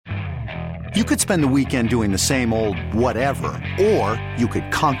You could spend the weekend doing the same old whatever, or you could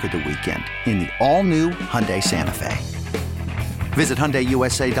conquer the weekend in the all-new Hyundai Santa Fe. Visit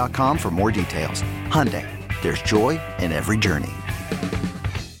HyundaiUSA.com for more details. Hyundai, there's joy in every journey.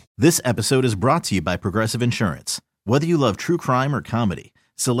 This episode is brought to you by Progressive Insurance. Whether you love true crime or comedy,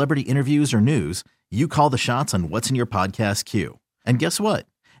 celebrity interviews or news, you call the shots on what's in your podcast queue. And guess what?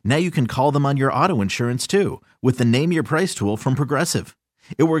 Now you can call them on your auto insurance too with the Name Your Price tool from Progressive.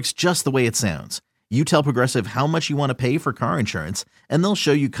 It works just the way it sounds. You tell Progressive how much you want to pay for car insurance, and they'll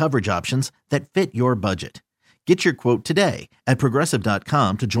show you coverage options that fit your budget. Get your quote today at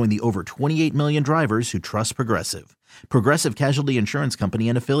Progressive.com to join the over 28 million drivers who trust Progressive. Progressive Casualty Insurance Company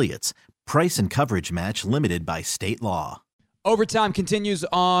and Affiliates. Price and coverage match limited by state law. Overtime continues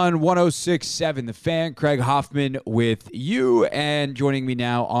on 106.7 The Fan. Craig Hoffman with you, and joining me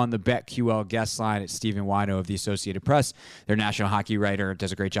now on the BetQL guest line is Stephen Wino of the Associated Press. Their national hockey writer,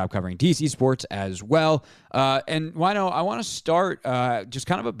 does a great job covering DC sports as well. And Wino, I want to start just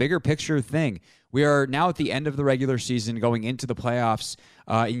kind of a bigger picture thing. We are now at the end of the regular season, going into the playoffs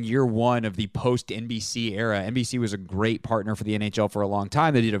in year one of the post-NBC era. NBC was a great partner for the NHL for a long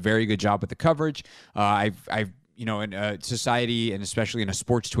time. They did a very good job with the coverage. In a society, and especially in a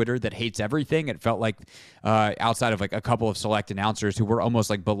sports Twitter that hates everything, it felt like outside of like a couple of select announcers who were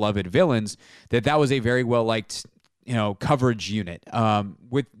almost like beloved villains, that was a very well-liked coverage unit.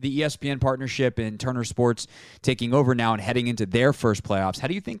 With the ESPN partnership and Turner Sports taking over now and heading into their first playoffs, how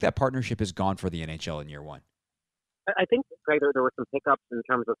do you think that partnership has gone for the NHL in year one? I think, Greg, there were some hiccups in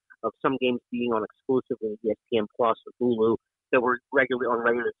terms of some games being on exclusively ESPN Plus or Hulu that were regularly on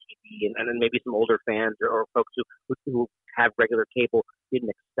regular TV, and then maybe some older fans or folks who have regular cable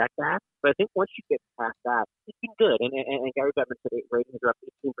didn't expect that. But I think once you get past that, it's been good. And Gary Bettman said ratings are up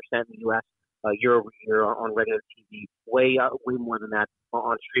 18% in the U.S. Year over year on regular TV, way more than that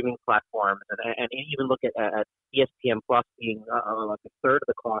on streaming platforms. And even look at ESPN Plus being like a third of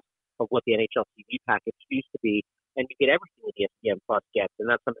the cost of what the NHL TV package used to be, and you get everything that ESPN Plus gets, and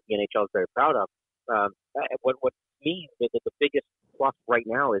that's something the NHL is very proud of. What means that the biggest plus right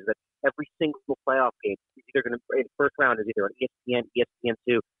now is that every single playoff game is either going to, in the first round, is either on ESPN,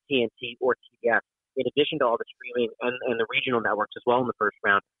 ESPN2, TNT, or TBS, in addition to all the streaming and the regional networks as well in the first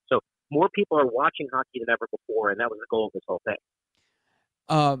round. So more people are watching hockey than ever before, and that was the goal of this whole thing.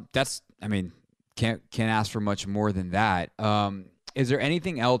 Can't ask for much more than that. Is there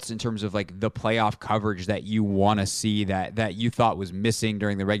anything else in terms of like the playoff coverage that you want to see that you thought was missing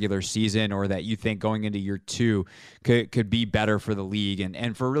during the regular season, or that you think going into year two could be better for the league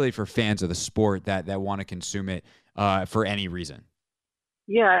and for fans of the sport that want to consume it for any reason?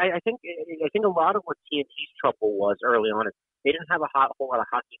 Yeah, I think a lot of what TNT's trouble was early on is they didn't have a whole lot of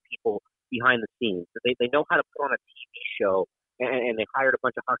hockey people behind the scenes. They know how to put on a TV show, and they hired a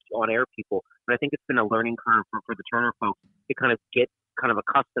bunch of hockey on-air people. But I think it's been a learning curve for the Turner folks to kind of get kind of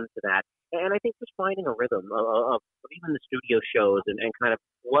accustomed to that. And I think just finding a rhythm of even the studio shows and kind of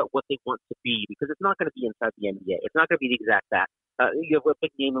what they want to be, because it's not going to be inside the NBA. It's not going to be the exact that. You have a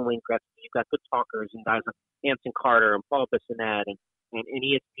big name in Wayne Gretzky. You've got good talkers and guys like Anson Carter and Paul Bissonnette and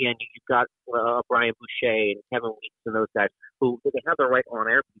ESPN. You've got Brian Boucher and Kevin Weeks and those guys who they have the right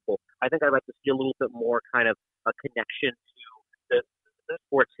on-air people. I think I'd like to see a little bit more kind of a connection to the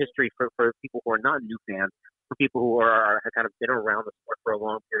sports history for people who are not new fans, for people who have kind of been around the sport for a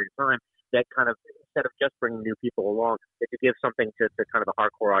long period of time, that kind of, instead of just bringing new people along, that to give something to kind of the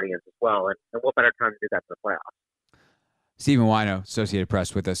hardcore audience as well. And what better time to do that than the playoffs? Stephen Wino, Associated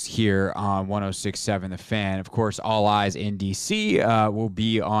Press, with us here on 106.7 The Fan. Of course, all eyes in D.C. Will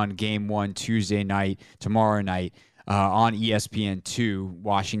be on Game 1 Tuesday night, tomorrow night, on ESPN2,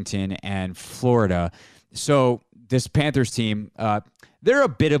 Washington and Florida. So this Panthers team, they're a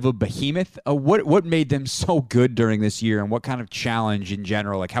bit of a behemoth. What made them so good during this year, and what kind of challenge in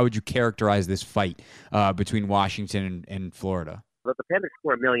general? Like, how would you characterize this fight between Washington and Florida? The Panthers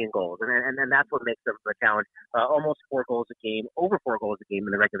score 1 million goals, and that's what makes them a challenge. Almost 4 goals a game, over 4 goals a game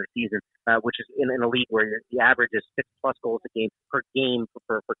in the regular season, which is in a league where the average is 6+ goals a game per game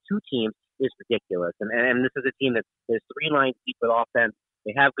for 2 teams is ridiculous. And this is a team that is 3 lines deep with offense.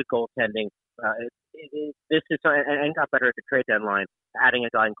 They have good goaltending. This is and got better at the trade deadline, adding a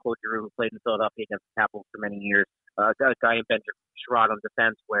guy in Claude Giroux who played in Philadelphia against the Capitals for many years, a guy in Benjamin Sherrod on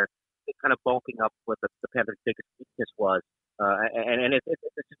defense, where it's kind of bulking up what the Panthers' biggest weakness was. And it's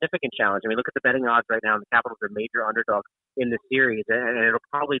a significant challenge. I mean, look at the betting odds right now. The Capitals are major underdogs in the series, and it'll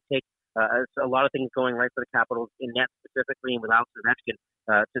probably take a lot of things going right for the Capitals in net specifically, and without Ovechkin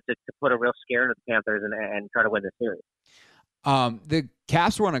to put a real scare into the Panthers and try to win the series. The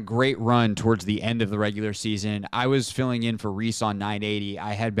Caps were on a great run towards the end of the regular season. I was filling in for Reese on 980.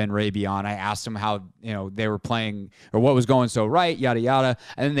 I had Ben Raby on. I asked him how they were playing or what was going so right, yada yada,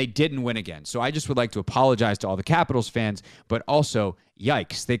 and then they didn't win again. So I just would like to apologize to all the Capitals fans, but also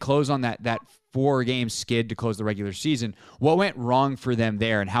yikes, they closed on that 4-game skid to close the regular season. What went wrong for them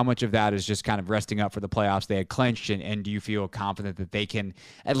there, and how much of that is just kind of resting up for the playoffs they had clinched, and do you feel confident that they can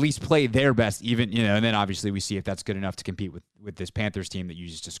at least play their best, even, and then obviously we see if that's good enough to compete with this Panthers team that you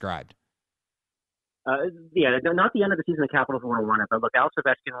just described? Not the end of the season the Capitals want to run it, but look, Alex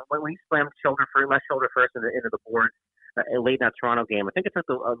Ovechkin, when he slammed left shoulder first into the board late in that Toronto game, I think it took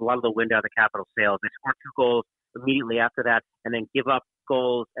a lot of the wind out of the Capitals' sails. They scored 2 goals immediately after that, and then give up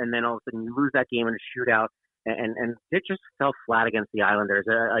goals, and then all of a sudden you lose that game in a shootout, and it just fell flat against the Islanders.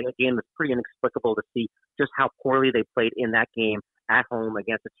 A game that's pretty inexplicable to see just how poorly they played in that game at home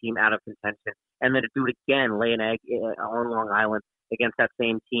against a team out of contention, and then to do it again, lay an egg on Long Island against that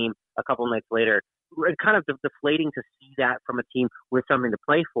same team a couple nights later. Kind of deflating to see that from a team with something to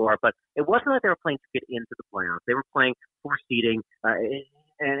play for, but it wasn't like they were playing to get into the playoffs. They were playing for seeding,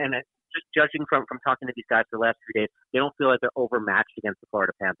 and just judging from talking to these guys for the last few days, they don't feel like they're overmatched against the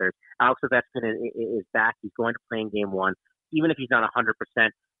Florida Panthers. Alex Ovechkin is back. He's going to play in game 1. Even if he's not 100%,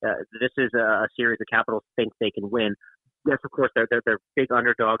 this is a series the Capitals think they can win. Yes, of course, they're big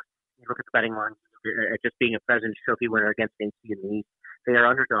underdogs. You look at the betting lines, just being a President's Trophy winner against NC in the East. They are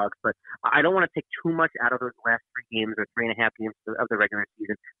underdogs, but I don't want to take too much out of those last 3 games or 3.5 games of the regular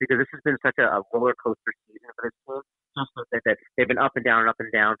season, because this has been such a roller coaster season for this team. Just that they've been up and down and up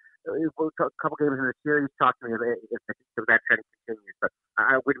and down. A couple games in the series talk to me if that trend continues, but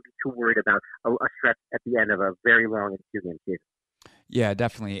I wouldn't be too worried about a stretch at the end of a very long and 2-game season. Yeah,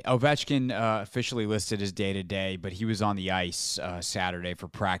 definitely. Ovechkin officially listed as day-to-day, but he was on the ice Saturday for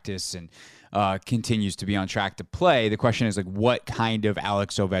practice and continues to be on track to play. The question is, what kind of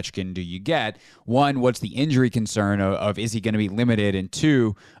Alex Ovechkin do you get? One, what's the injury concern of is he going to be limited? And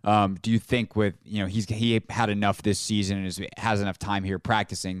 2, do you think with, he had enough this season and has enough time here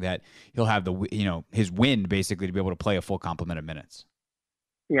practicing that he'll have his wind basically to be able to play a full complement of minutes?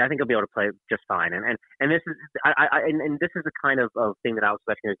 Yeah, I think he'll be able to play just fine, and this is this is the kind of thing that Alex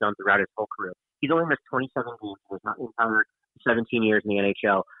Ovechkin has done throughout his whole career. He's only missed 27 games in his entire 17 years in the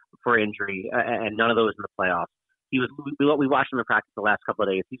NHL for injury, and none of those in the playoffs. We watched him in practice the last couple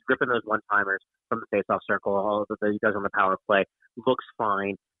of days. He's ripping those one-timers from the face-off circle, all that he does on the power play. Looks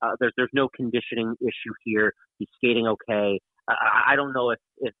fine. There's no conditioning issue here. He's skating okay. I don't know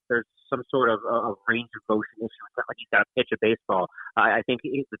if there's some sort of range of motion issue. It's not like he's got to pitch a baseball. I think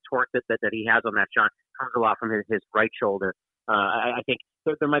the torque that he has on that shot comes a lot from his right shoulder. I think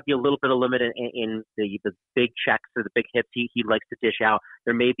there might be a little bit of limit in the big checks or the big hits he likes to dish out.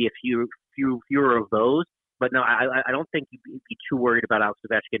 There may be a fewer of those. But no, I don't think you'd be too worried about Alex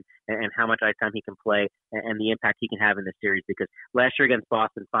Ovechkin and how much ice time he can play and the impact he can have in this series. Because last year against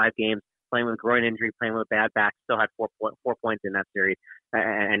Boston, 5 games, playing with a groin injury, playing with a bad back, still had 4 points in that series.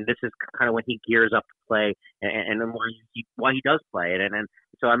 And this is kind of when he gears up to play and why he does play it. And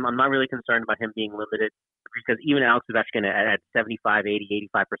so I'm not really concerned about him being limited, because even Alex Ovechkin at 75, 80,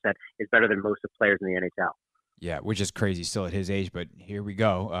 85% is better than most of the players in the NHL. Yeah, which is crazy still at his age, but here we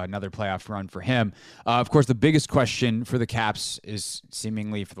go. Another playoff run for him. Of course, the biggest question for the Caps is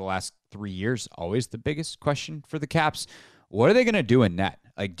seemingly for the last 3 years, always the biggest question for the Caps. What are they going to do in net?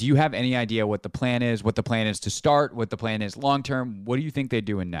 Do you have any idea what the plan is to start, what the plan is long-term? What do you think they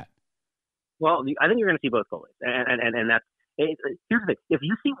do in net? Well, I think you're going to see both goalies. And that's, here's the thing. If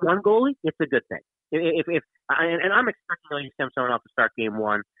you see one goalie, it's a good thing. And I'm expecting Ilya Samsonov to start game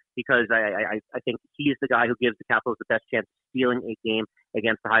 1, because I think he is the guy who gives the Capitals the best chance of stealing a game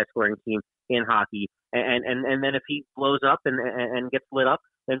against the highest scoring team in hockey. And then if he blows up and gets lit up,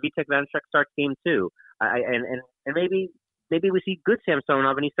 then Vitek Vanecek starts game 2. And maybe we see good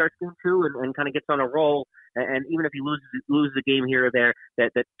Samsonov and he starts game 2 and kind of gets on a roll. And even if he loses a game here or there,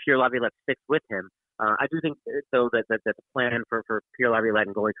 that Pierre Laviolette sticks with him. I do think, though, that the plan for Pierre Laviolette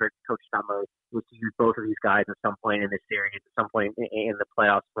and goalie coach Tom Murray was to use both of these guys at some point in this series, at some point in the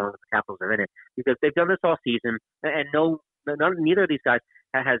playoffs, as long as the Capitals are in it, because they've done this all season, and neither of these guys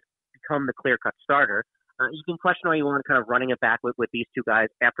has become the clear-cut starter. You can question all you want, kind of running it back with these two guys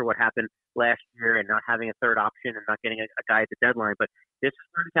after what happened last year and not having a third option and not getting a guy at the deadline. But this is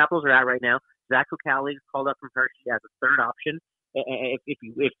where the Capitals are at right now. Zach O'Callaghan is called up from Hershey as a third option.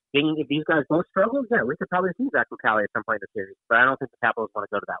 If these guys both struggle, yeah, we could probably see Zach O'Callaghan at some point in the series. But I don't think the Capitals want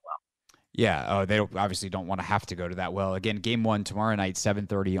to go to that well. Yeah, they obviously don't want to have to go to that well. Again, game 1 tomorrow night,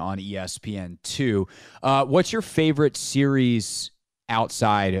 7:30 on ESPN2. What's your favorite series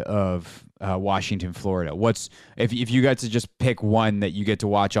outside of Washington, Florida. What's if you got to just pick one that you get to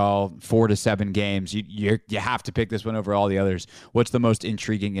watch all 4 to 7 games, you have to pick this one over all the others. What's the most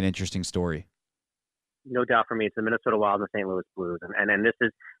intriguing and interesting story? No doubt for me, it's the Minnesota Wild and the St. Louis Blues, and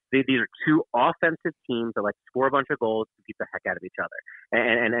these are two offensive teams that like to score a bunch of goals to beat the heck out of each other,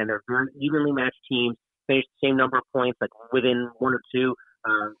 and they're very evenly matched teams, finish the same number of points, like within 1 or 2.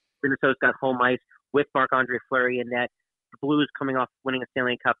 Minnesota's got home ice with Marc-Andre Fleury in net. The Blues coming off winning a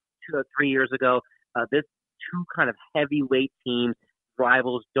Stanley Cup 2 or 3 years ago. This two kind of heavyweight teams,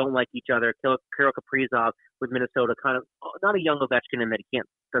 rivals, don't like each other. Kirill Kaprizov with Minnesota, kind of not a young Ovechkin in that he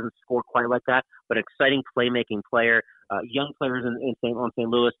doesn't score quite like that, but exciting playmaking player. Young players on St.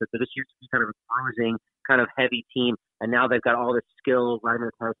 Louis that this used to be kind of a bruising, kind of heavy team, and now they've got all this skill.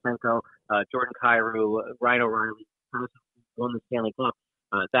 Vladimir Tarasenko, Jordan Kyrou, Ryan O'Reilly, won the Stanley Cup.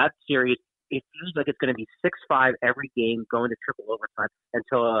 That series, it feels like it's going to be 6-5 every game, going to triple overtime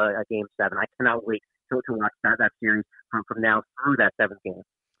until a Game 7. I cannot wait to watch that series from now through that 7th game.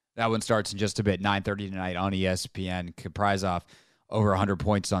 That one starts in just a bit, 9:30 tonight on ESPN. Kaprizov, over 100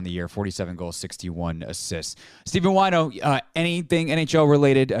 points on the year, 47 goals, 61 assists. Stephen Whyno, anything NHL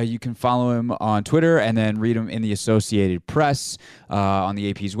related, you can follow him on Twitter and then read him in the Associated Press on the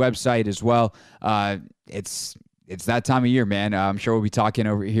AP's website as well. It's that time of year, man. I'm sure we'll be talking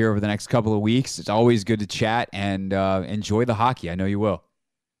over the next couple of weeks. It's always good to chat and enjoy the hockey. I know you will.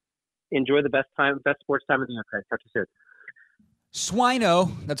 Enjoy the best sports time of the year, Craig. Talk to you soon.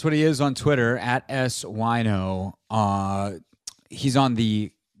 Swino, that's what he is on Twitter, at @SWino. He's on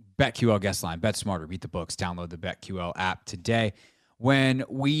the BetQL guest line. Bet smarter, beat the books. Download the BetQL app today. When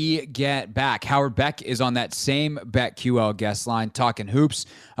we get back, Howard Beck is on that same BetQL guest line talking hoops.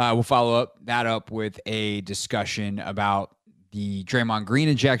 We'll follow that up with a discussion about the Draymond Green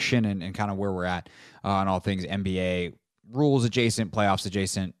ejection and kind of where we're at on all things NBA rules adjacent, playoffs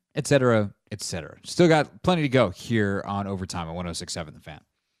adjacent, et cetera, et cetera. Still got plenty to go here on Overtime at 106.7 The Fan.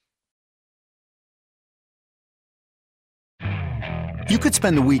 You could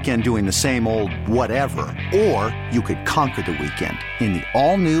spend the weekend doing the same old whatever, or you could conquer the weekend in the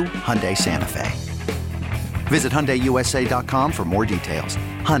all-new Hyundai Santa Fe. Visit HyundaiUSA.com for more details.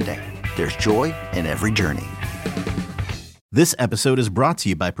 Hyundai, there's joy in every journey. This episode is brought to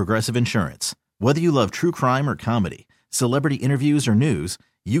you by Progressive Insurance. Whether you love true crime or comedy, celebrity interviews or news,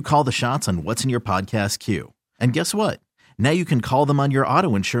 you call the shots on what's in your podcast queue. And guess what? Now you can call them on your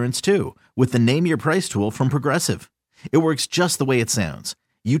auto insurance too with the Name Your Price tool from Progressive. It works just the way it sounds.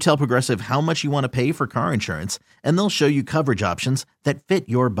 You tell Progressive how much you want to pay for car insurance, and they'll show you coverage options that fit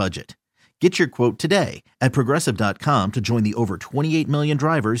your budget. Get your quote today at Progressive.com to join the over 28 million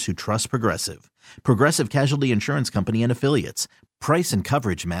drivers who trust Progressive. Progressive Casualty Insurance Company and Affiliates. Price and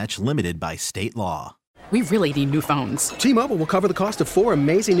coverage match limited by state law. We really need new phones. T-Mobile will cover the cost of 4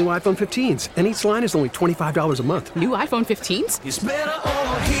 amazing new iPhone 15s, and each line is only $25 a month. New iPhone 15s? It's better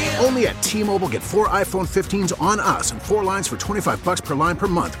over here. Only at T-Mobile, get 4 iPhone 15s on us and 4 lines for $25 per line per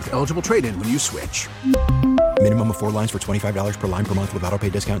month with eligible trade-in when you switch. Minimum of 4 lines for $25 per line per month with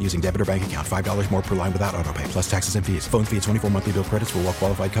autopay discount using debit or bank account. $5 more per line without autopay, plus taxes and fees. Phone fee at 24 monthly bill credits for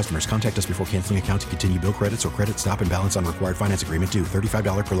well-qualified customers. Contact us before canceling account to continue bill credits or credit stop and balance on required finance agreement due.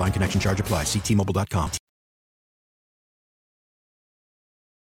 $35 per line connection charge applies. See T-Mobile.com.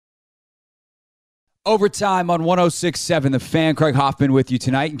 Overtime on 106.7 The Fan. Craig Hoffman with you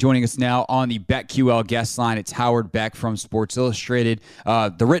tonight. Joining us now on the BetQL guest line, it's Howard Beck from Sports Illustrated.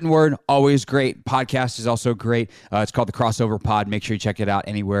 The written word, always great. Podcast is also great. It's called The Crossover Pod. Make sure you check it out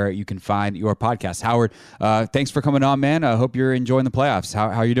anywhere you can find your podcast. Howard, thanks for coming on, man. I hope you're enjoying the playoffs. How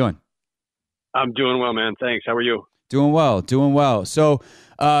are you doing? I'm doing well, man. Thanks. How are you? Doing well. So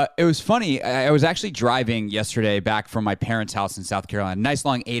it was funny. I was actually driving yesterday back from my parents' house in South Carolina. Nice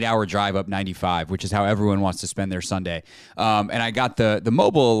long 8-hour drive up 95, which is how everyone wants to spend their Sunday. And I got the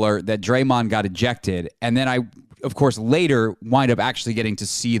mobile alert that Draymond got ejected. And then I, of course, later wind up actually getting to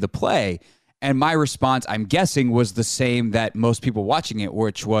see the play. And my response, I'm guessing, was the same that most people watching it,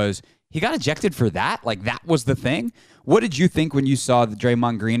 which was, he got ejected for that? Like, that was the thing? What did you think when you saw the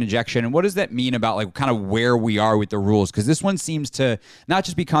Draymond Green ejection? And what does that mean about, like, kind of where we are with the rules? Because this one seems to not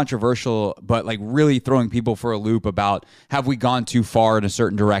just be controversial, but, like, really throwing people for a loop about, have we gone too far in a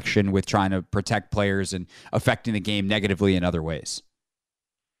certain direction with trying to protect players and affecting the game negatively in other ways?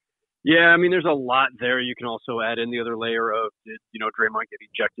 Yeah, I mean, there's a lot there. You can also add in the other layer of, did, Draymond get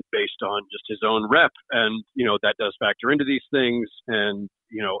ejected based on just his own rep? And, that does factor into these things. And,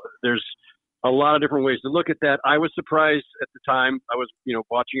 there's a lot of different ways to look at that. I was surprised at the time. I was,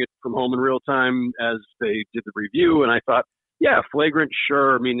 watching it from home in real time as they did the review. And I thought, yeah, flagrant,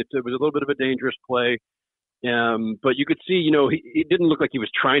 sure. I mean, it was a little bit of a dangerous play. But you could see, he didn't look like he was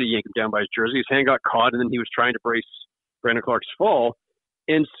trying to yank him down by his jersey. His hand got caught, and then he was trying to brace Brandon Clark's fall.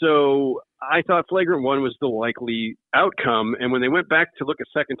 And so I thought flagrant 1 was the likely outcome. And when they went back to look a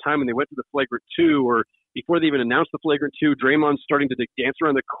second time and they went to the flagrant 2, or before they even announced the flagrant 2, Draymond's starting to dance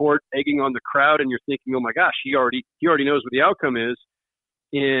around the court, egging on the crowd, and you're thinking, oh my gosh, he already knows what the outcome is.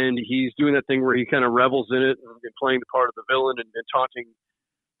 And he's doing that thing where he kind of revels in it and playing the part of the villain and taunting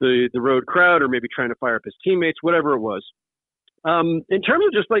the road crowd, or maybe trying to fire up his teammates, whatever it was. In terms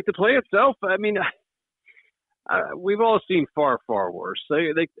of just like the play itself, I mean, we've all seen far, far worse.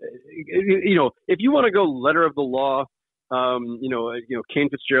 If you want to go letter of the law, Kane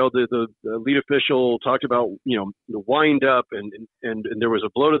Fitzgerald, the lead official, talked about, the wind up and there was a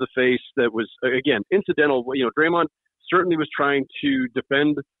blow to the face that was, again, incidental. Draymond certainly was trying to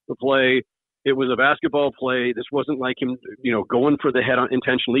defend the play. It was a basketball play. This wasn't like him, going for the head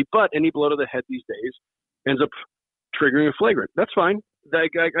intentionally, but any blow to the head these days ends up triggering a flagrant. That's fine. I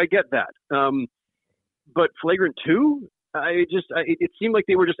get that. But flagrant 2, it seemed like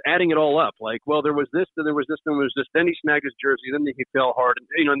they were just adding it all up. Like, well, there was this, then there was this, then there was this. Then he snagged his jersey, then he fell hard,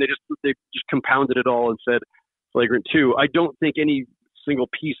 and they just compounded it all and said flagrant 2. I don't think any single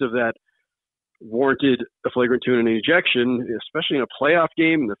piece of that warranted a flagrant 2 and an ejection, especially in a playoff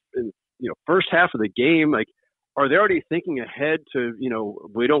game. In first half of the game, like, are they already thinking ahead to,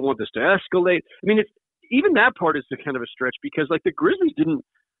 we don't want this to escalate? I mean, even that part is kind of a stretch, because like the Grizzlies didn't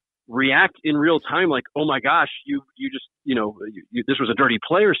react in real time, like, oh my gosh, you just, this was a dirty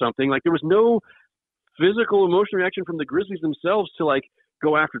play or something. Like, there was no physical emotional reaction from the Grizzlies themselves to like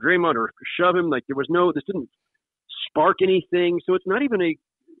go after Draymond or shove him. Like, this didn't spark anything. So it's not even a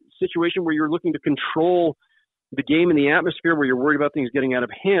situation where you're looking to control the game and the atmosphere, where you're worried about things getting out of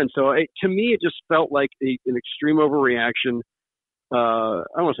hand. So to me, it just felt like an extreme overreaction. I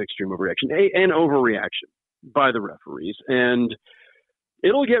don't want to say extreme overreaction, an overreaction by the referees. And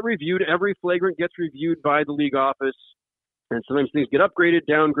it'll get reviewed. Every flagrant gets reviewed by the league office. And sometimes things get upgraded,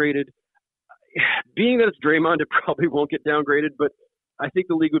 downgraded. Being that it's Draymond, it probably won't get downgraded, but I think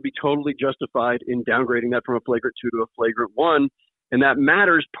the league would be totally justified in downgrading that from a flagrant 2 to a flagrant 1. And that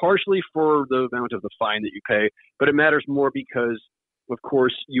matters partially for the amount of the fine that you pay, but it matters more because, of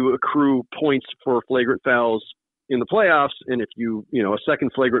course, you accrue points for flagrant fouls in the playoffs. And if a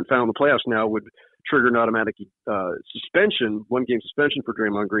second flagrant foul in the playoffs now would trigger an automatic suspension, 1-game suspension for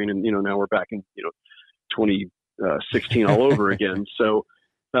Draymond Green. And, now we're back in, 2016 all over again. So,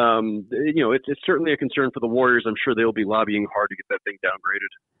 it's certainly a concern for the Warriors. I'm sure they'll be lobbying hard to get that thing downgraded.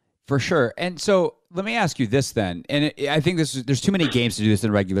 For sure. And so let me ask you this then. And I think there's too many games to do this in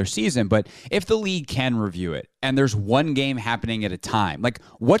the regular season, but if the league can review it and there's one game happening at a time, like,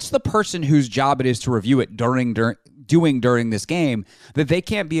 what's the person whose job it is to review it during this game that they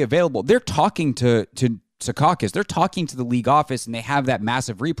can't be available? They're talking to Secaucus. They're talking to the league office, and they have that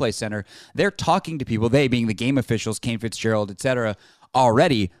massive replay center. They're talking to people, they being the game officials, Kane Fitzgerald, et cetera,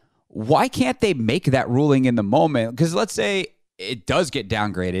 already. Why can't they make that ruling in the moment? Because let's say it does get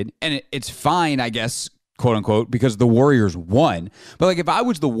downgraded, and it's fine, I guess, quote unquote, because the Warriors won. But like, if I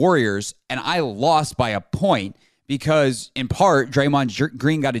was the Warriors and I lost by a point because, in part, Draymond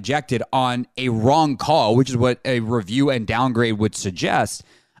Green got ejected on a wrong call, which is what a review and downgrade would suggest,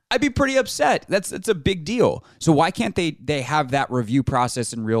 I'd be pretty upset. That's a big deal. So why can't they have that review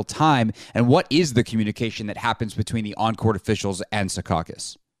process in real time? And what is the communication that happens between the on-court officials and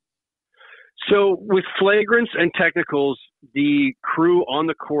Secaucus? So with flagrants and technicals, the crew on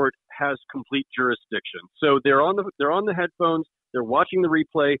the court has complete jurisdiction. So they're on the headphones, they're watching the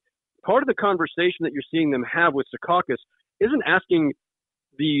replay. Part of the conversation that you're seeing them have with Secaucus isn't asking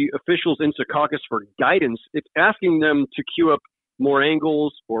the officials in Secaucus for guidance. It's asking them to queue up more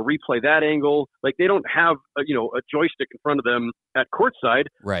angles or replay that angle. Like, they don't have a joystick in front of them at courtside.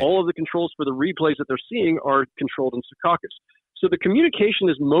 Right. All of the controls for the replays that they're seeing are controlled in Secaucus. So the communication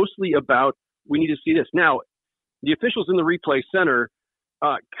is mostly about, we need to see this. Now, the officials in the replay center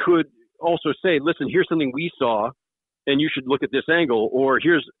could also say, listen, here's something we saw, and you should look at this angle. Or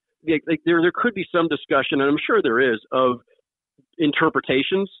there could be some discussion, and I'm sure there is, of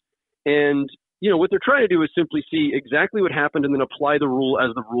interpretations. And, what they're trying to do is simply see exactly what happened and then apply the rule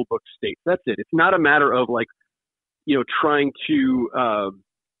as the rule book states. That's it. It's not a matter of trying to,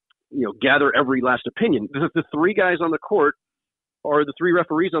 gather every last opinion. The three guys on the court, or the three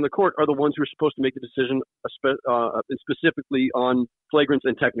referees on the court, are the ones who are supposed to make the decision specifically on flagrants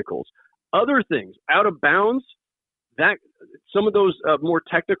and technicals. Other things, out of bounds, that some of those more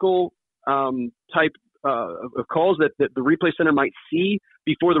technical type of calls that the replay center might see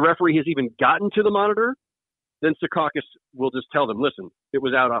before the referee has even gotten to the monitor, then Secaucus will just tell them, listen, it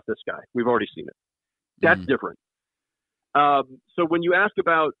was out off this guy. We've already seen it. That's different. So when you ask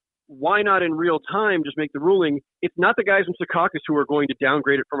about why not in real time just make the ruling, it's not the guys in Secaucus who are going to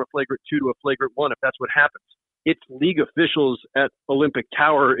downgrade it from a flagrant 2 to a flagrant 1 if that's what happens. It's league officials at Olympic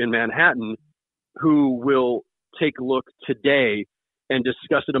Tower in Manhattan who will take a look today and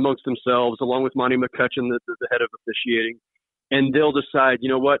discuss it amongst themselves, along with Monty McCutcheon, the head of officiating, and they'll decide, you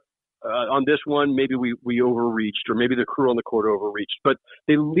know what, on this one, maybe we overreached, or maybe the crew on the court overreached. But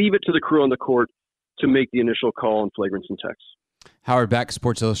they leave it to the crew on the court to make the initial call on flagrants and techs. Howard Beck,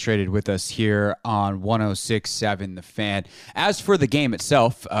 Sports Illustrated, with us here on 106.7 The Fan. As for the game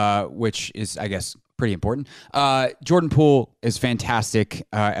itself, which is, I guess, pretty important, Jordan Poole is fantastic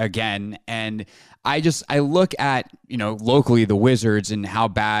again. And I look at, locally the Wizards and how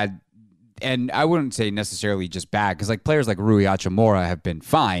bad, and I wouldn't say necessarily just bad, because like players like Rui Hachimura have been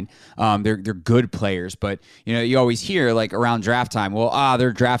fine. They're good players, but you always hear like around draft time,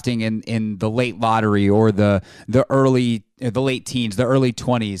 they're drafting in the late lottery or the late teens, the early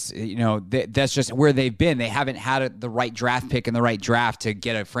 20s. That's just where they've been. They haven't had the right draft pick in the right draft to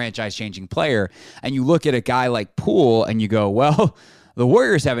get a franchise-changing player. And you look at a guy like Poole and you go, well, the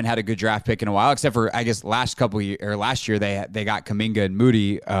Warriors haven't had a good draft pick in a while, except for, I guess, last year they got Kuminga and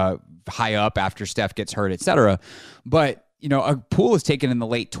Moody high up after Steph gets hurt, etc. But a Poole is taken in the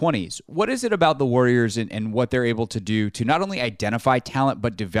late 20s. What is it about the Warriors and what they're able to do to not only identify talent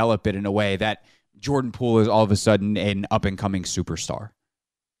but develop it in a way that Jordan Poole is all of a sudden an up-and-coming superstar?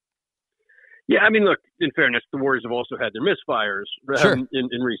 Yeah, I mean, look, in fairness, the Warriors have also had their misfires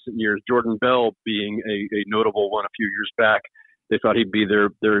in recent years. Jordan Bell being a notable one a few years back. They thought he'd be their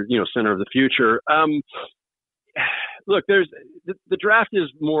center of the future. Look, the draft is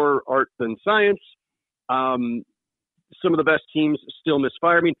more art than science. Some of the best teams still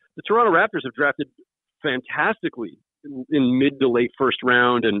misfire. I mean, the Toronto Raptors have drafted fantastically in mid to late first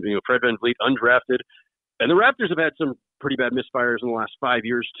round, and Fred VanVleet undrafted, and the Raptors have had some pretty bad misfires in the last 5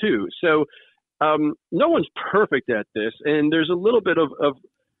 years too. So no one's perfect at this, and there's a little bit of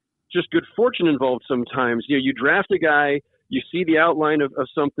just good fortune involved sometimes. You draft a guy, you see the outline of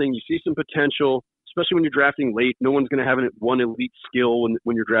something, you see some potential, especially when you're drafting late. No one's going to have one elite skill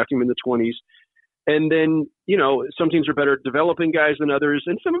when you're drafting them in the 20s. And then, some teams are better at developing guys than others.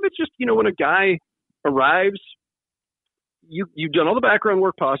 And some of it's just, when a guy arrives, you've done all the background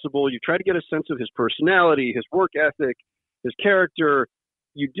work possible. You try to get a sense of his personality, his work ethic, his character.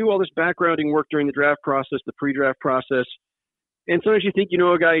 You do all this backgrounding work during the draft process, the pre-draft process. And sometimes you think,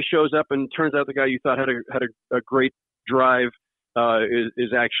 a guy shows up and turns out the guy you thought had a great drive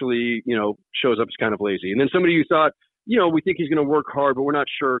is actually, shows up as kind of lazy. And then somebody you thought, we think he's going to work hard, but we're not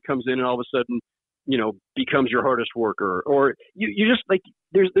sure, comes in and all of a sudden, becomes your hardest worker. Or you just like,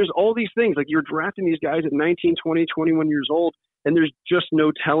 there's all these things. Like you're drafting these guys at 19, 20, 21 years old, and there's just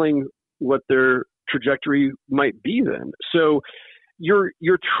no telling what their trajectory might be then. So you're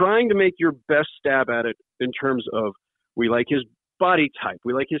trying to make your best stab at it in terms of, we like his body type,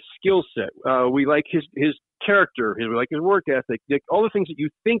 we like his skill set, we like his character, we like his work ethic, all the things that you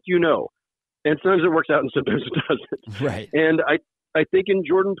think and sometimes it works out and sometimes it doesn't. Right. And I think in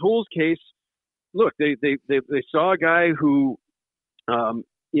Jordan Poole's case, look, they saw a guy who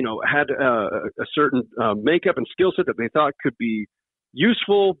had a certain makeup and skill set that they thought could be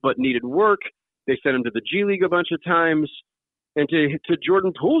useful but needed work. They sent him to the G League a bunch of times, and to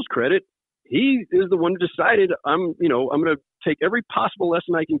Jordan Poole's credit, he is the one who decided I'm going to take every possible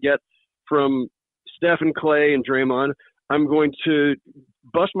lesson I can get from Steph and Clay and Draymond. I'm going to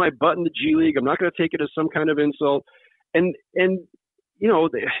bust my butt in the G League. I'm not going to take it as some kind of insult. And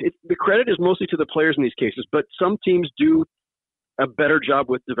the credit is mostly to the players in these cases, but some teams do a better job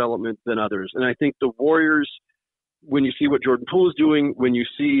with development than others. And I think the Warriors, when you see what Jordan Poole is doing, when you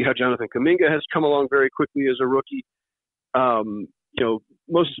see how Jonathan Kuminga has come along very quickly as a rookie,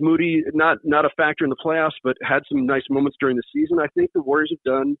 Moses Moody, not a factor in the playoffs, but had some nice moments during the season. I think the Warriors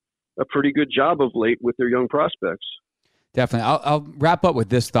have done a pretty good job of late with their young prospects. Definitely. I'll wrap up with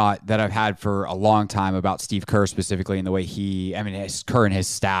this thought that I've had for a long time about Steve Kerr specifically, and the way Kerr and his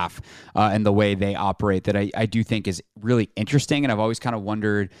staff and the way they operate, that I do think is really interesting. And I've always kind of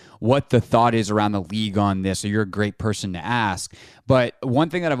wondered what the thought is around the league on this. So you're a great person to ask. But one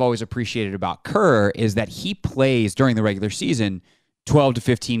thing that I've always appreciated about Kerr is that he plays during the regular season 12 to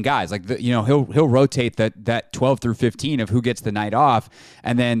 15 guys. Like, he'll rotate that 12 through 15 of who gets the night off.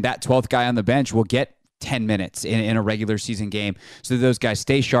 And then that 12th guy on the bench will get 10 minutes in a regular season game, so that those guys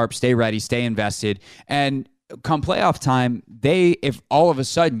stay sharp, stay ready, stay invested. And come playoff time, if all of a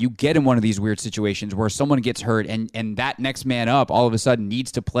sudden you get in one of these weird situations where someone gets hurt and that next man up all of a sudden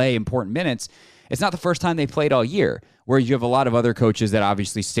needs to play important minutes, it's not the first time they've played all year. where you have a lot of other coaches that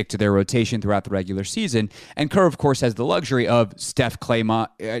obviously stick to their rotation throughout the regular season. And Kerr, of course, has the luxury of Steph, Clay,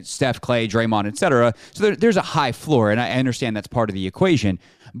 Draymond, etc. So there's a high floor, and I understand that's part of the equation.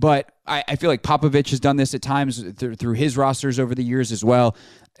 But I feel like Popovich has done this at times through his rosters over the years as well.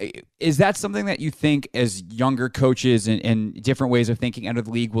 Is that something that you think as younger coaches and different ways of thinking out of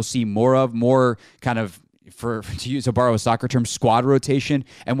the league will see more kind of, to borrow a soccer term, squad rotation?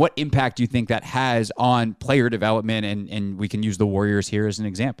 And what impact do you think that has on player development? And we can use the Warriors here as an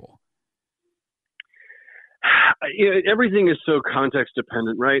example. Everything is so context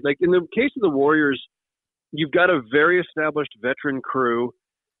dependent, right? Like in the case of the Warriors, you've got a very established veteran crew,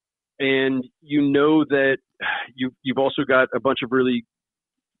 and you know that you've also got a bunch of really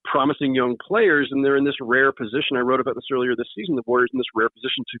promising young players, and they're in this rare position. I wrote about this earlier this season. The Warriors in this rare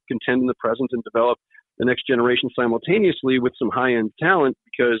position to contend in the present and develop the next generation simultaneously with some high-end talent,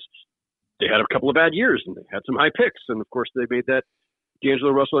 because they had a couple of bad years and they had some high picks. And of course they made that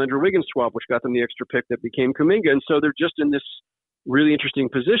D'Angelo Russell, Andrew Wiggins swap, which got them the extra pick that became Kuminga. And so they're just in this really interesting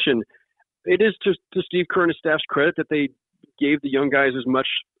position. It is to Steve Kerr and his staff's credit that they gave the young guys as much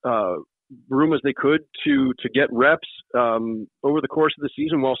room as they could to get reps over the course of the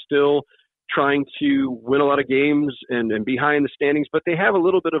season, while still trying to win a lot of games and be high in the standings. But they have a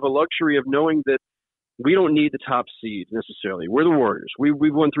little bit of a luxury of knowing that we don't need the top seed necessarily. We're the Warriors. We've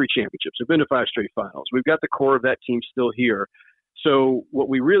won 3 championships. We've been to 5 straight finals. We've got the core of that team still here. So what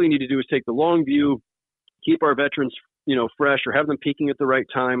we really need to do is take the long view, keep our veterans, fresh, or have them peaking at the right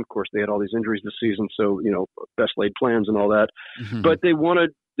time. Of course, they had all these injuries this season, so best laid plans and all that. Mm-hmm. But they want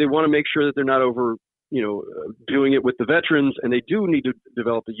to make sure that they're not over, doing it with the veterans, and they do need to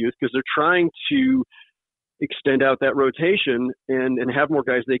develop the youth, because they're trying to extend out that rotation and have more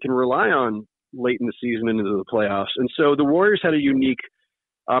guys they can rely on late in the season and into the playoffs. And so the Warriors had a unique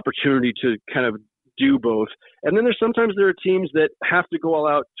opportunity to kind of do both. And then sometimes there are teams that have to go all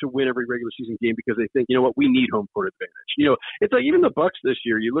out to win every regular season game because they think, we need home court advantage. It's like even the Bucks this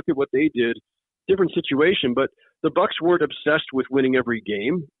year, you look at what they did, different situation, but the Bucks weren't obsessed with winning every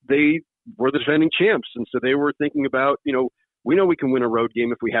game. They were the defending champs. And so they were thinking about, we know we can win a road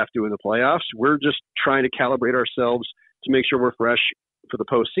game if we have to in the playoffs. We're just trying to calibrate ourselves to make sure we're fresh for the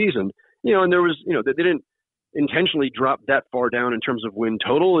postseason. And there was, they didn't intentionally drop that far down in terms of win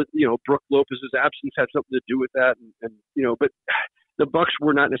total. Brook Lopez's absence had something to do with that. And but the Bucks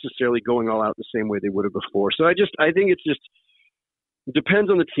were not necessarily going all out the same way they would have before. So I think it's just depends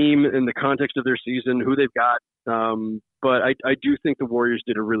on the team and the context of their season, who they've got. But I do think the Warriors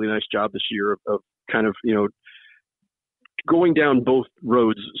did a really nice job this year of kind of, going down both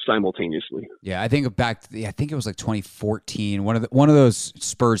roads simultaneously. Yeah, I think I think it was like 2014, one of those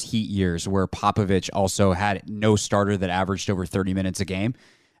Spurs Heat years where Popovich also had no starter that averaged over 30 minutes a game,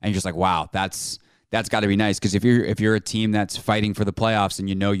 and you're just like, wow, that's got to be nice, because if you're a team that's fighting for the playoffs and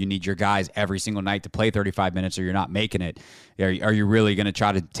you need your guys every single night to play 35 minutes or you're not making it, are you really going to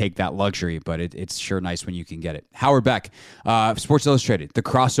try to take that luxury? But it's sure nice when you can get it. Howard Beck, Sports Illustrated, the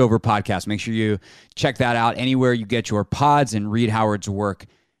Crossover Podcast. Make sure you check that out anywhere you get your pods and read Howard's work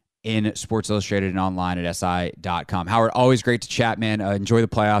in Sports Illustrated and online at SI.com. Howard, always great to chat, man. Enjoy the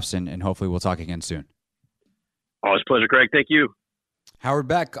playoffs, and hopefully we'll talk again soon. Always a pleasure, Greg. Thank you. Howard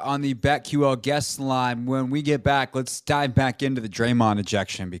Beck on the BetQL guest line. When we get back, let's dive back into the Draymond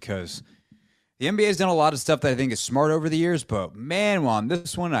ejection, because the NBA has done a lot of stuff that I think is smart over the years, but man, on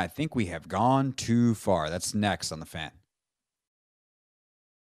this one, I think we have gone too far. That's next on The Fan.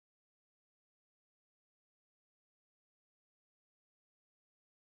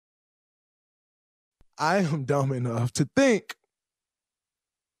 I am dumb enough to think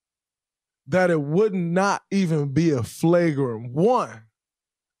that it would not even be a flagrant one,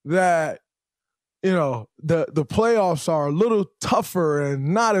 that, the playoffs are a little tougher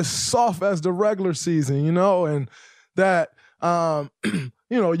and not as soft as the regular season, and that,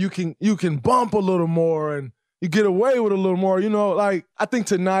 you can bump a little more and you get away with a little more, I think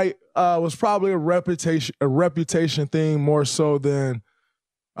tonight was probably a reputation thing more so than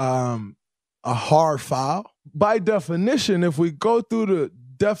a hard foul. By definition, if we go through the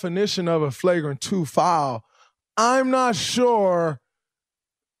definition of a flagrant 2 foul, I'm not sure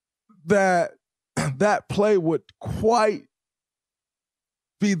that play would quite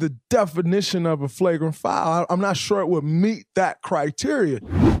be the definition of a flagrant foul. I'm not sure it would meet that criteria.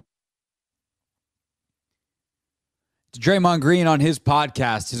 Draymond Green on his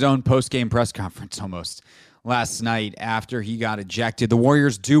podcast, his own post-game press conference almost, last night after he got ejected. The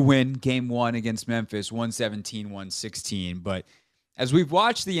Warriors do win Game 1 against Memphis, 117-116, but as we've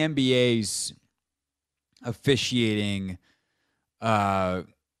watched the NBA's officiating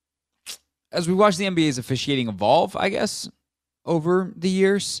as we watch the NBA's officiating evolve, I guess, over the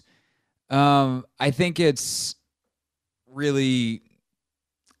years, I think it's really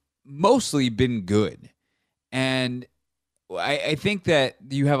mostly been good. And I think that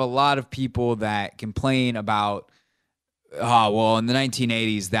you have a lot of people that complain about, oh, well, in the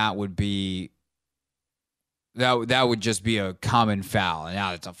 1980s, that would just be a common foul. And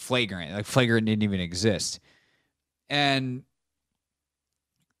now it's a flagrant. Like, flagrant didn't even exist. And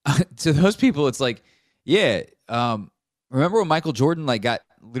to those people, it's like, yeah, remember when Michael Jordan got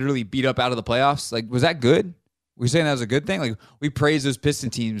literally beat up out of the playoffs? Like, was that good? We're saying that was a good thing. Like, we praise those Piston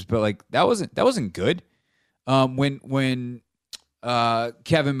teams, but that wasn't good. When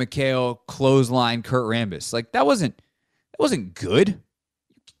Kevin McHale clotheslined Kurt Rambis, that wasn't good.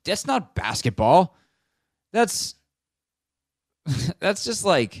 That's not basketball. That's just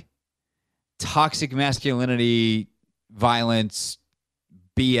toxic masculinity, violence,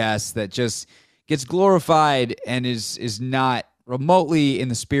 BS that just gets glorified and is not remotely in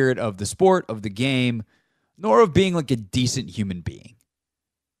the spirit of the sport, of the game, nor of being a decent human being.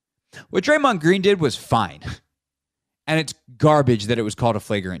 What Draymond Green did was fine. And it's garbage that it was called a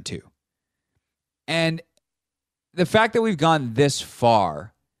flagrant 2. And the fact that we've gone this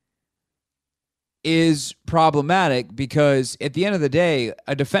far is problematic because at the end of the day,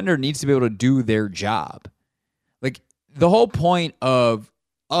 a defender needs to be able to do their job. The whole point of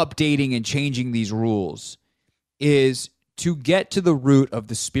updating and changing these rules is to get to the root of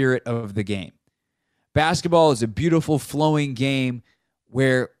the spirit of the game. Basketball is a beautiful flowing game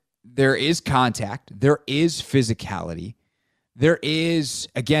where there is contact, there is physicality, there is,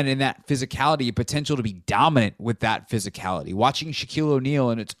 again, in that physicality, a potential to be dominant with that physicality. Watching Shaquille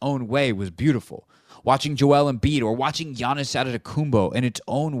O'Neal in its own way was beautiful. Watching Joel Embiid or watching Giannis Antetokounmpo in its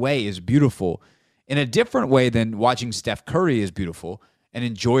own way is beautiful. In a different way than watching Steph Curry is beautiful and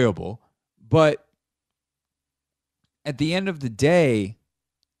enjoyable. But at the end of the day,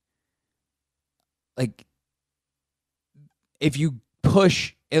 if you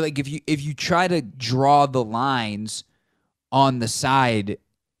push, if you try to draw the lines on the side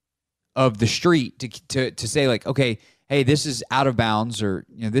of the street to say okay, hey, this is out of bounds or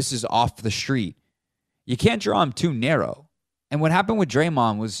this is off the street, you can't draw them too narrow. And what happened with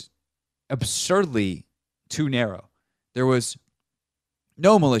Draymond was absurdly too narrow. There was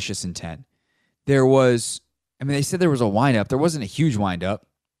no malicious intent. There was, they said there was a windup. There wasn't a huge windup.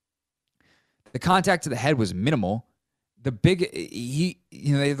 The contact to the head was minimal. The big,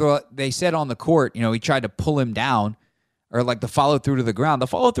 they said on the court, he tried to pull him down or the follow through to the ground. The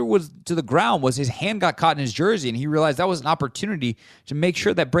follow through to the ground was his hand got caught in his jersey and he realized that was an opportunity to make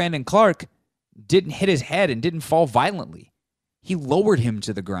sure that Brandon Clark didn't hit his head and didn't fall violently. He lowered him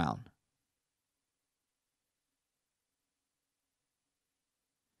to the ground.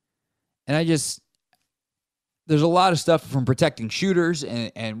 And there's a lot of stuff from protecting shooters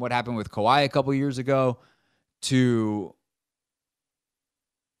and what happened with Kawhi a couple years ago to,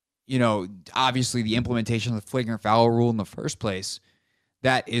 obviously the implementation of the flagrant foul rule in the first place.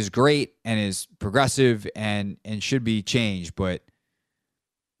 That is great and is progressive and should be changed. But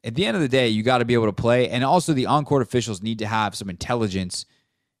at the end of the day, you got to be able to play. And also the on-court officials need to have some intelligence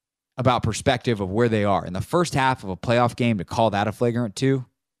about perspective of where they are. In the first half of a playoff game, to call that a flagrant 2,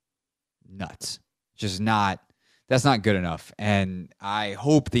 nuts. That's not good enough. And I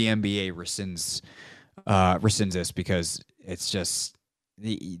hope the NBA rescinds this because it's just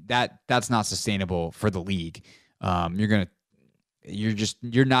that's not sustainable for the league. I'm not going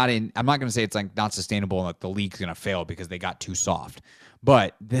to say it's not sustainable and the league's going to fail because they got too soft,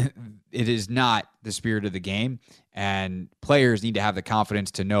 but it is not the spirit of the game, and players need to have the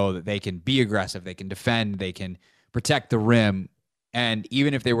confidence to know that they can be aggressive, they can defend, they can protect the rim. And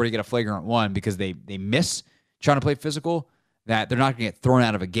even if they were to get a flagrant 1 because they miss trying to play physical, that they're not going to get thrown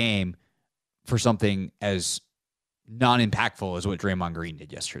out of a game for something as non-impactful as what Draymond Green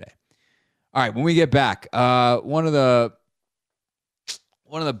did yesterday. All right, when we get back, one of the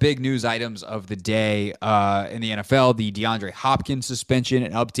big news items of the day in the NFL, the DeAndre Hopkins suspension,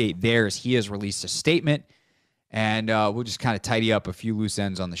 an update there as he has released a statement. And we'll just kind of tidy up a few loose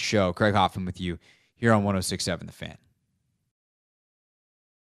ends on the show. Craig Hoffman with you here on 106.7 The Fan.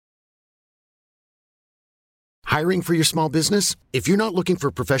 Hiring for your small business? If you're not looking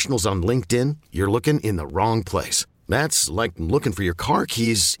for professionals on LinkedIn, you're looking in the wrong place. That's like looking for your car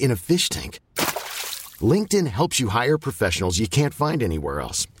keys in a fish tank. LinkedIn helps you hire professionals you can't find anywhere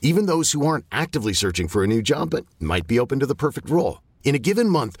else, even those who aren't actively searching for a new job but might be open to the perfect role. In a given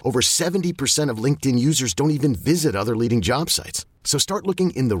month, over 70% of LinkedIn users don't even visit other leading job sites. So start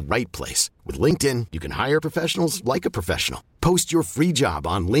looking in the right place. With LinkedIn, you can hire professionals like a professional. Post your free job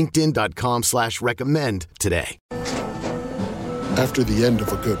on linkedin.com/recommend today. After the end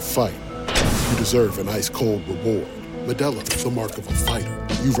of a good fight, you deserve an ice-cold reward. Modelo is the mark of a fighter.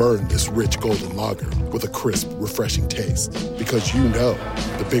 You've earned this rich golden lager with a crisp, refreshing taste. Because you know,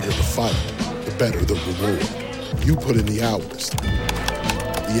 the bigger the fight, the better the reward. You put in the hours,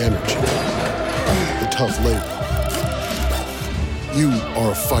 the energy, the tough labor. You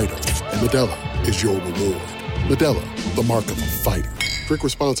are a fighter, and Modelo is your reward. Modelo, the mark of a fighter. Drink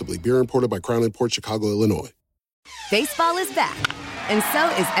responsibly. Beer imported by Crown Imports, Chicago, Illinois. Baseball is back, and so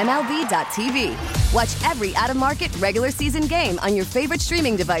is MLB.tv. Watch every out-of-market regular season game on your favorite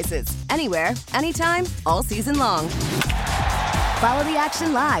streaming devices, anywhere, anytime, all season long. Follow the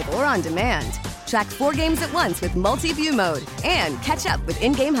action live or on demand. Track 4 games at once with multi-view mode and catch up with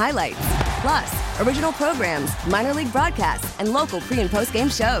in-game highlights. Plus, original programs, minor league broadcasts, and local pre- and post-game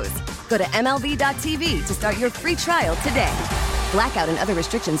shows. Go to MLB.tv to start your free trial today. Blackout and other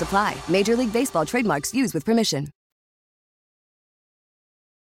restrictions apply. Major League Baseball trademarks used with permission.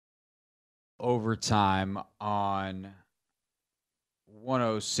 Overtime on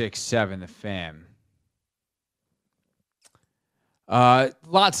 106.7 The Fan.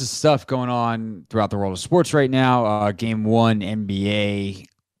 Lots of stuff going on throughout the world of sports right now. Game 1 NBA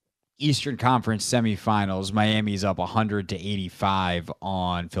Eastern Conference semifinals. Miami's up 100-85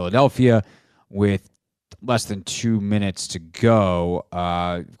 on Philadelphia with less than 2 minutes to go.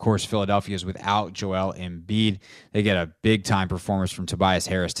 Of course, Philadelphia is without Joel Embiid. They get a big-time performance from Tobias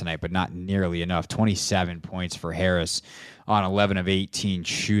Harris tonight, but not nearly enough. 27 points for Harris on 11 of 18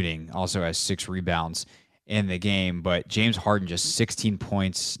 shooting. Also has 6 rebounds in the game. But James Harden just 16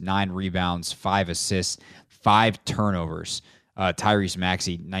 points, 9 rebounds, 5 assists, 5 turnovers. Tyrese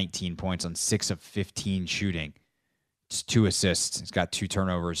Maxey, 19 points on 6 of 15 shooting. It's 2 assists. He's got 2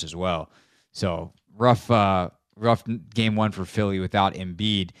 turnovers as well. So rough game 1 for Philly without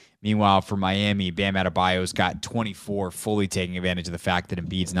Embiid. Meanwhile, for Miami, Bam Adebayo's got 24, fully taking advantage of the fact that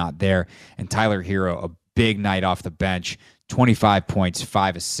Embiid's not there. And Tyler Hero, a big night off the bench, 25 points,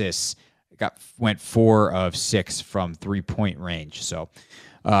 5 assists. Went 4 of 6 from 3-point range. So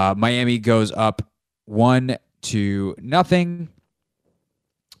Miami goes up 1-0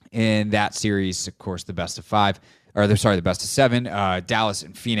 in that series. Of course, the best of 7. Dallas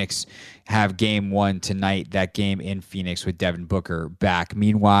and Phoenix have game 1 tonight. That game in Phoenix with Devin Booker back.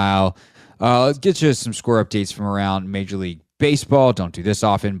 Meanwhile, let's get you some score updates from around Major League Baseball. Don't do this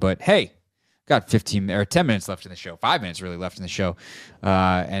often, but hey, got 10 minutes left in the show. 5 minutes really left in the show.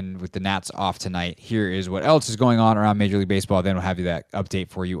 And with the Nats off tonight, here is what else is going on around Major League Baseball. Then we'll have you that update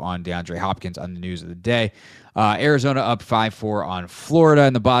for you on DeAndre Hopkins on the news of the day. Arizona up 5-4 on Florida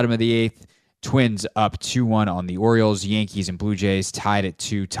in the bottom of the 8th. Twins up 2-1 on the Orioles. Yankees and Blue Jays tied at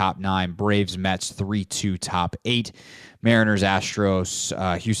 2, top 9. Braves, Mets 3-2, top 8. Mariners,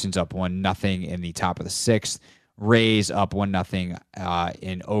 Astros. Houston's up 1-0 in the top of the 6th. Rays up 1-0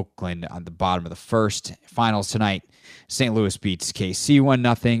 in Oakland on the bottom of the 1st. Finals tonight, St. Louis beats KC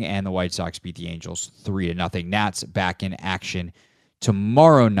 1-0, and the White Sox beat the Angels 3-0. Nats back in action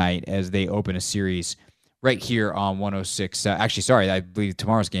tomorrow night as they open a series right here on 106. I believe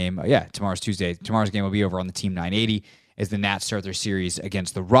tomorrow's game, tomorrow's Tuesday. Tomorrow's game will be over on the Team 980 as the Nats start their series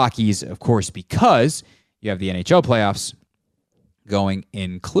against the Rockies, of course, because you have the NHL playoffs going,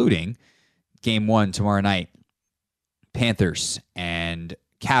 including game 1 tomorrow night. Panthers and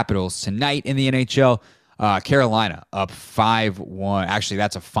Capitals tonight in the NHL. Carolina up 5-1. Actually,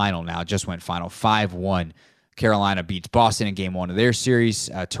 that's a final now. It just went final. 5-1. Carolina beats Boston in game 1 of their series.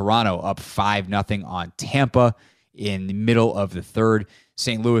 Toronto up 5-0 on Tampa in the middle of the 3rd.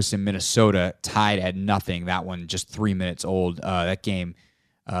 St. Louis and Minnesota tied at 0. That one just 3 minutes old. That game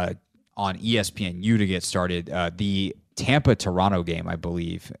on ESPNU to get started. The Tampa-Toronto game, I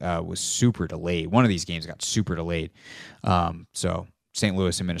believe, was super delayed. One of these games got super delayed. So St.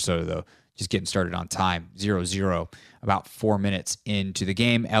 Louis and Minnesota, though, just getting started on time. 0-0, about 4 minutes into the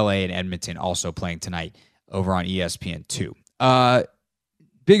game. LA and Edmonton also playing tonight over on ESPN2.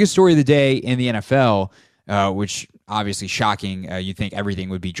 Biggest story of the day in the NFL, which obviously shocking. You think everything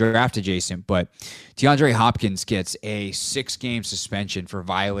would be draft adjacent, but DeAndre Hopkins gets a 6-game suspension for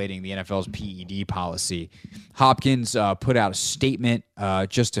violating the NFL's PED policy. Hopkins put out a statement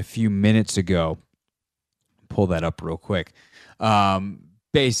just a few minutes ago. Pull that up real quick.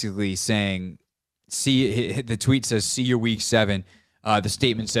 Basically saying, the tweet says, "See you week 7." The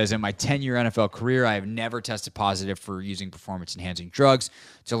statement says, "In my 10-year NFL career, I have never tested positive for using performance-enhancing drugs.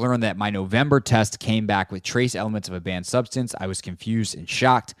 To learn that my November test came back with trace elements of a banned substance, I was confused and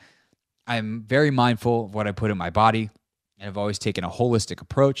shocked. I'm very mindful of what I put in my body and have always taken a holistic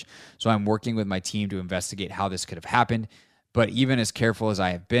approach. So I'm working with my team to investigate how this could have happened. But even as careful as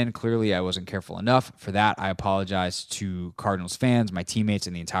I have been, clearly I wasn't careful enough. For that, I apologize to Cardinals fans, my teammates,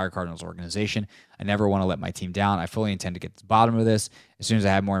 and the entire Cardinals organization. I never want to let my team down. I fully intend to get to the bottom of this. As soon as I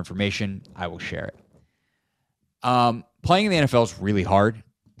have more information, I will share it. Playing in the NFL is really hard,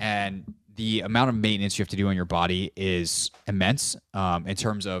 and the amount of maintenance you have to do on your body is immense in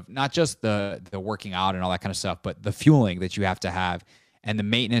terms of not just the working out and all that kind of stuff, but the fueling that you have to have and the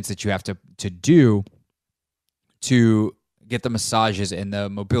maintenance that you have to do to get the massages and the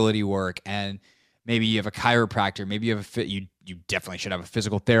mobility work. And maybe you have a chiropractor, maybe you have you definitely should have a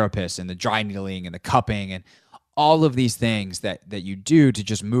physical therapist, and the dry needling and the cupping and all of these things that you do to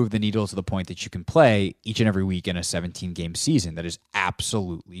just move the needle to the point that you can play each and every week in a 17-game season. That is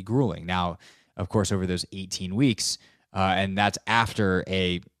absolutely grueling. Now, of course, over those 18 weeks, and that's after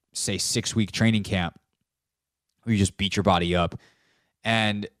a, say, 6-week training camp where you just beat your body up.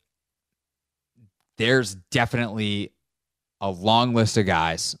 And there's definitely a long list of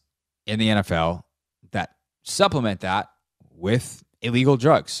guys in the NFL that supplement that with illegal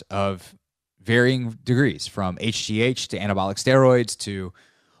drugs of varying degrees, from HGH to anabolic steroids to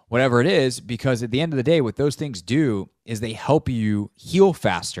whatever it is, because at the end of the day, what those things do is they help you heal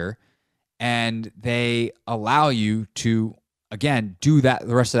faster, and they allow you to, again, do that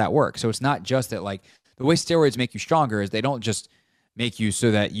the rest of that work. So it's not just that, like, the way steroids make you stronger is they don't just make you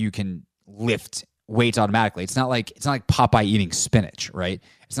so that you can lift weights automatically. It's not like Popeye eating spinach, right?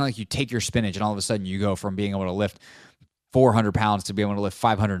 It's not like you take your spinach and all of a sudden you go from being able to lift 400 pounds to be able to lift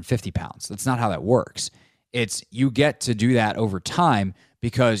 550 pounds. That's not how that works. It's you get to do that over time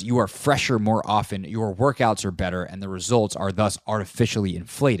because you are fresher more often, your workouts are better, and the results are thus artificially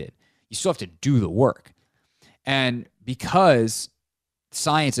inflated. You still have to do the work. And because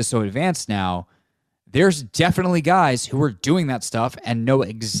science is so advanced now, there's definitely guys who are doing that stuff and know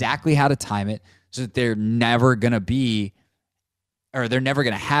exactly how to time it so that they're never going to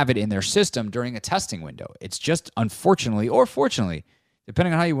have it in their system during a testing window. It's just, unfortunately or fortunately,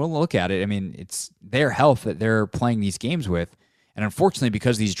 depending on how you want to look at it, I mean, it's their health that they're playing these games with. And unfortunately,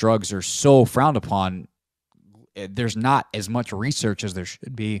 because these drugs are so frowned upon, there's not as much research as there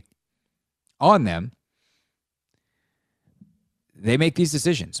should be on them. They make these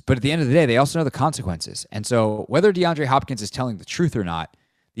decisions. But at the end of the day, they also know the consequences. And so whether DeAndre Hopkins is telling the truth or not,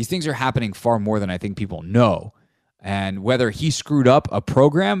 these things are happening far more than I think people know. And whether he screwed up a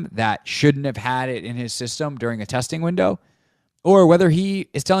program that shouldn't have had it in his system during a testing window, or whether he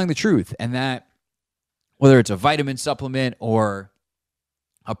is telling the truth and that whether it's a vitamin supplement or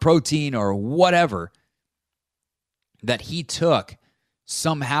a protein or whatever that he took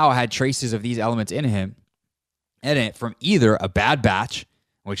somehow had traces of these elements in him, and it from either a bad batch,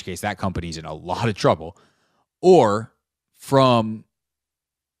 in which case that company's in a lot of trouble, or from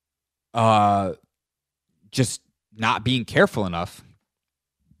just not being careful enough.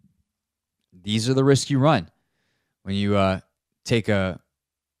 These are the risks you run when you take a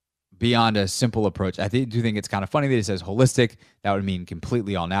beyond a simple approach. I do think it's kind of funny that it says holistic. That would mean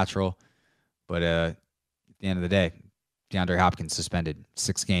completely all natural. But at the end of the day, DeAndre Hopkins suspended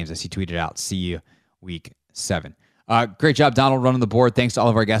 6 games, as he tweeted out. See you week 7. Great job, Donald, running the board. Thanks to all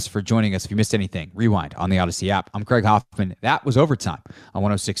of our guests for joining us. If you missed anything, rewind on the Odyssey app. I'm Craig Hoffman. That was Overtime on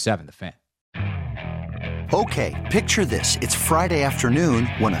 106.7 The Fan. Okay, picture this. It's Friday afternoon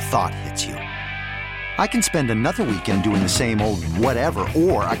when a thought hits you. I can spend another weekend doing the same old whatever,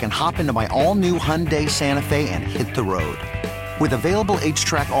 or I can hop into my all-new Hyundai Santa Fe and hit the road. With available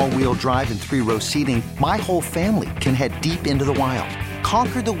H-Track all-wheel drive and 3-row seating, my whole family can head deep into the wild.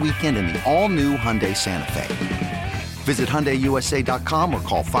 Conquer the weekend in the all-new Hyundai Santa Fe. Visit HyundaiUSA.com or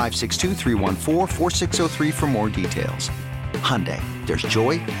call 562-314-4603 for more details. Hyundai, there's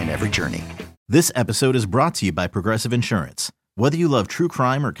joy in every journey. This episode is brought to you by Progressive Insurance. Whether you love true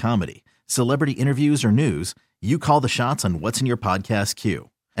crime or comedy, celebrity interviews or news, you call the shots on what's in your podcast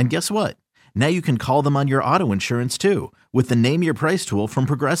queue. And guess what? Now you can call them on your auto insurance too with the Name Your Price tool from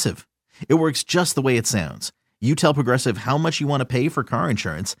Progressive. It works just the way it sounds. You tell Progressive how much you want to pay for car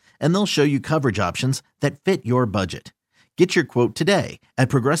insurance, and they'll show you coverage options that fit your budget. Get your quote today at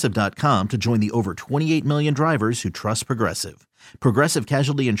Progressive.com to join the over 28 million drivers who trust Progressive. Progressive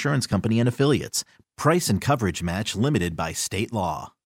Casualty Insurance Company and Affiliates. Price and coverage match limited by state law.